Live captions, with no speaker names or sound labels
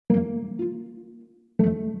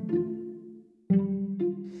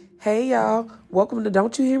Hey y'all, welcome to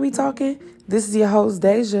Don't You Hear Me Talking? This is your host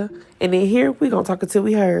Deja, and in here we gonna talk until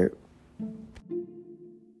we heard.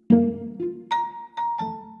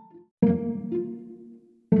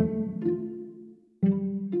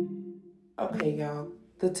 Okay y'all,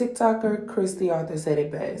 the TikToker Chrystheauthor said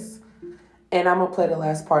it best, and I'm gonna play the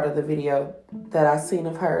last part of the video that I seen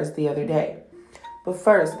of hers the other day. But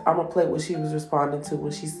first, I'm gonna play what she was responding to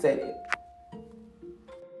when she said it.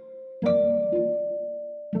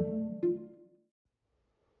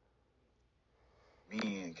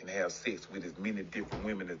 Men can have sex with as many different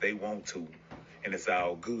women as they want to, and it's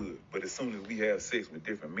all good. But as soon as we have sex with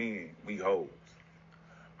different men, we hoes.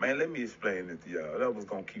 Man, let me explain this to y'all. I was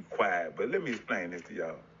going to keep quiet, but let me explain this to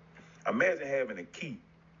y'all. Imagine having a key,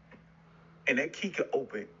 and that key can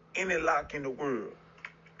open any lock in the world.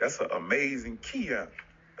 That's an amazing key, huh?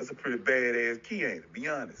 That's a pretty badass key, ain't it? Be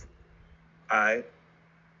honest. All right?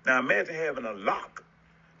 Now imagine having a lock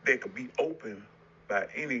that could be opened by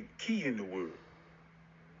any key in the world.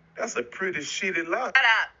 That's a pretty shitty lock. Shut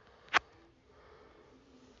up.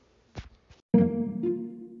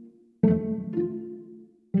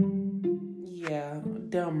 Yeah,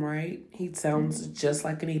 dumb, right? He sounds just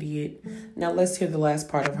like an idiot. Now let's hear the last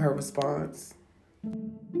part of her response. Why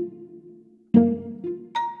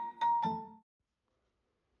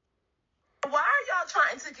are y'all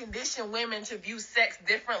trying to condition women to view sex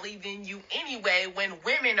differently than you anyway when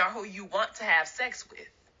women are who you want to have sex with?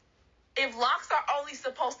 If locks are only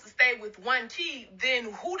supposed to stay with one key,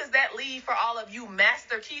 then who does that leave for all of you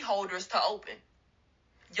master key holders to open?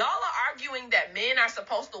 Y'all are arguing that men are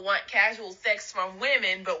supposed to want casual sex from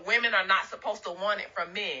women, but women are not supposed to want it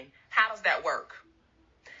from men. How does that work?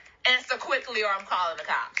 Answer quickly or I'm calling the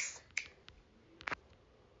cops.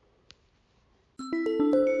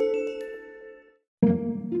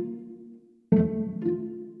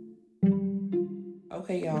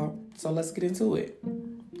 Okay, y'all, so let's get into it.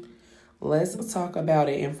 Let's talk about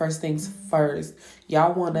it. And first things first,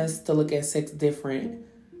 y'all want us to look at sex different,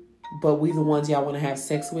 but we the ones y'all want to have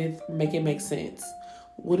sex with. Make it make sense.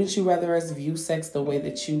 Wouldn't you rather us view sex the way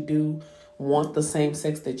that you do, want the same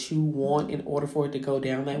sex that you want in order for it to go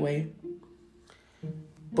down that way?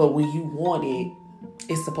 But when you want it,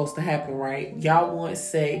 it's supposed to happen, right? Y'all want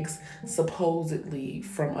sex supposedly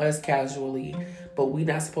from us casually, but we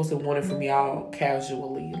not supposed to want it from y'all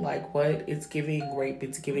casually. Like what? It's giving rape.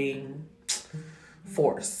 It's giving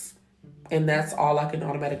force. And that's all I can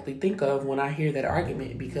automatically think of when I hear that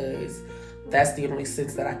argument, because that's the only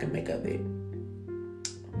sense that I can make of it.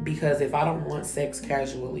 Because if I don't want sex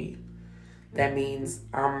casually, that means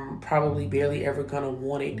I'm probably barely ever gonna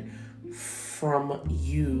want it from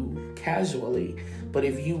you casually. But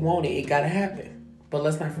if you want it, it gotta happen. But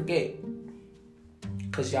let's not forget,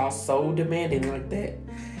 because y'all so demanding like that.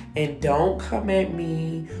 And don't come at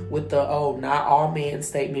me with the, oh, not all men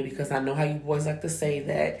statement, because I know how you boys like to say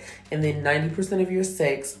that. And then 90% of your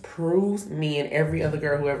sex proves me and every other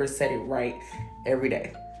girl who ever said it right every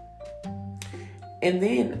day. And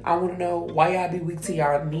then I want to know why y'all be weak to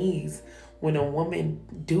y'all knees when a woman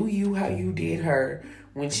do you how you did her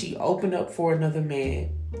when she opened up for another man.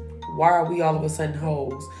 Why are we all of a sudden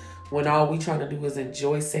hoes when all we trying to do is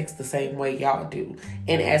enjoy sex the same way y'all do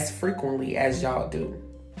and as frequently as y'all do?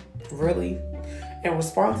 Really? And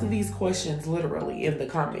respond to these questions literally in the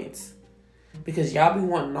comments, because y'all be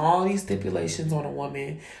wanting all these stipulations on a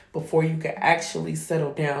woman before you can actually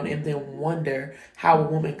settle down and then wonder how a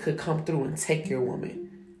woman could come through and take your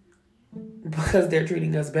woman. Because they're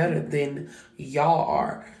treating us better than y'all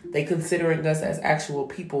are. They considering us as actual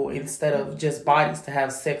people instead of just bodies to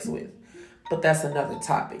have sex with. But that's another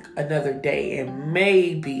topic, another day, and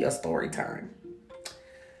maybe a story time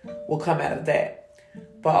will come out of that.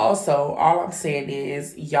 But also, all I'm saying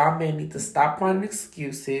is y'all men need to stop finding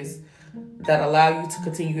excuses that allow you to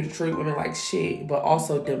continue to treat women like shit, but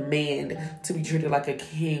also demand to be treated like a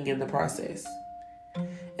king in the process.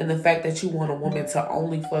 And the fact that you want a woman to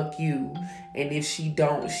only fuck you, and if she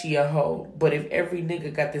don't, she a hoe. But if every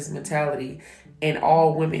nigga got this mentality and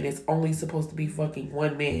all women is only supposed to be fucking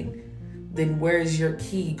one man, then where's your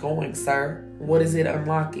key going, sir? What is it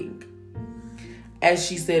unlocking? As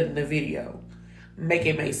she said in the video, make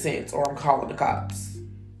it make sense or I'm calling the cops.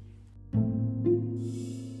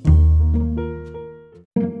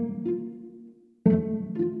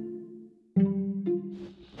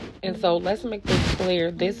 And so let's make this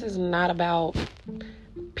clear. This is not about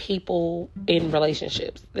people in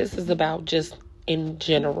relationships. This is about just in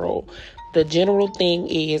general. The general thing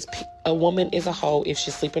is a woman is a hoe if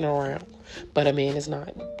she's sleeping around, but a man is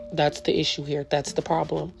not. That's the issue here. That's the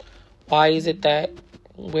problem. Why is it that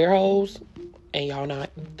we're hoes and y'all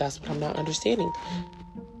not? That's what I'm not understanding.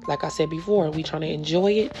 Like I said before, we trying to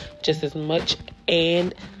enjoy it just as much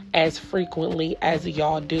and as frequently as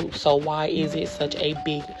y'all do. So why is it such a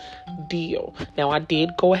big deal? Now, I did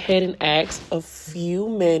go ahead and ask a few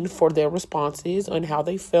men for their responses on how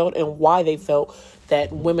they felt and why they felt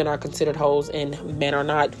that women are considered hoes and men are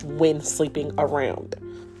not when sleeping around.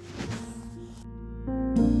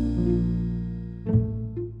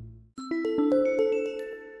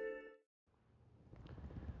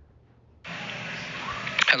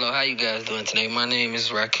 Hello, how you guys doing today? My name is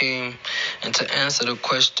Rakim, and to answer the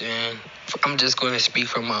question, I'm just going to speak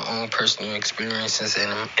from my own personal experiences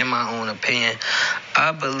and in my own opinion.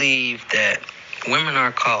 I believe that women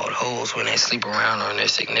are called hoes when they sleep around on their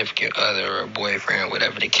significant other or boyfriend,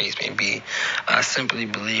 whatever the case may be. I simply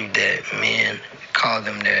believe that men call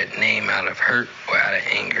them that name out of hurt or out of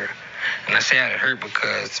anger. And I say out of hurt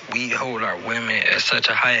because we hold our women at such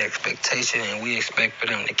a high expectation, and we expect for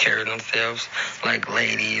them to carry themselves like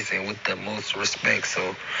ladies and with the most respect.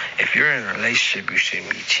 So if you're in a relationship, you shouldn't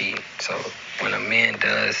be cheating. So when a man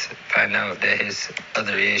does find out that his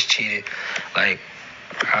other is cheated, like,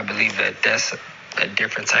 I believe that that's a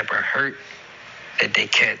different type of hurt that they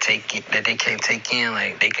can't take in.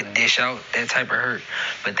 Like, they can dish out that type of hurt,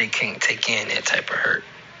 but they can't take in that type of hurt.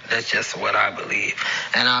 That's just what I believe.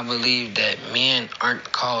 And I believe that men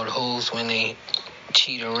aren't called hoes when they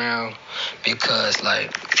cheat around because,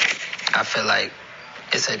 like, I feel like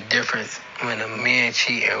it's a difference when a man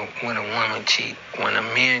cheat and when a woman cheat. When a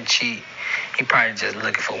man cheat, he probably just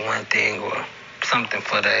looking for one thing or something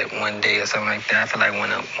for that one day or something like that. I feel like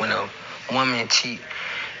when a woman cheat,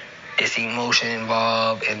 it's emotion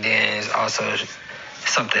involved, and then it's also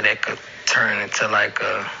something that could turn into like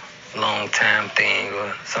a long time thing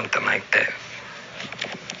or something like that.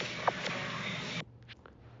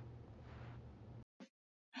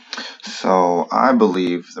 So I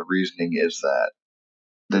believe the reasoning is that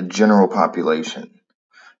the general population,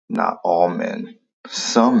 not all men,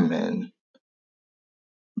 some men,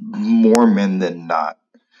 more men than not,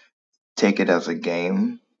 take it as a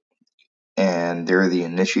game and they're the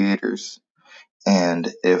initiators. And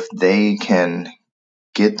if they can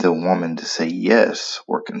get the woman to say yes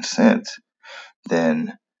or consent,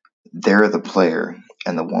 then they're the player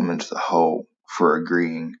and the woman's the hoe for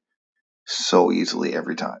agreeing so easily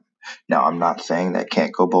every time. Now, I'm not saying that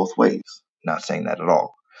can't go both ways. Not saying that at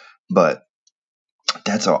all. But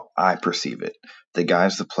that's how I perceive it. The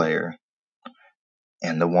guy's the player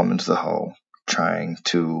and the woman's the hoe, trying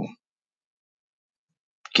to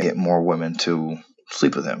get more women to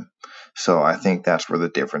sleep with him. So I think that's where the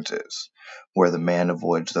difference is, where the man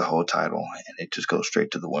avoids the hoe title and it just goes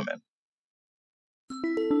straight to the women.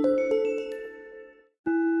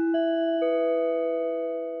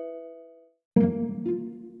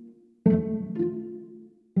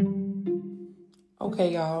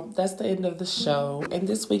 Okay, y'all, that's the end of the show. And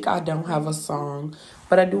this week I don't have a song,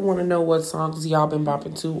 but I do want to know what songs y'all been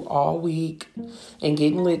bopping to all week and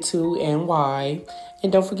getting lit to and why.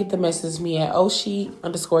 And don't forget to message me at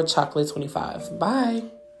Oshi_chocolate25. Bye.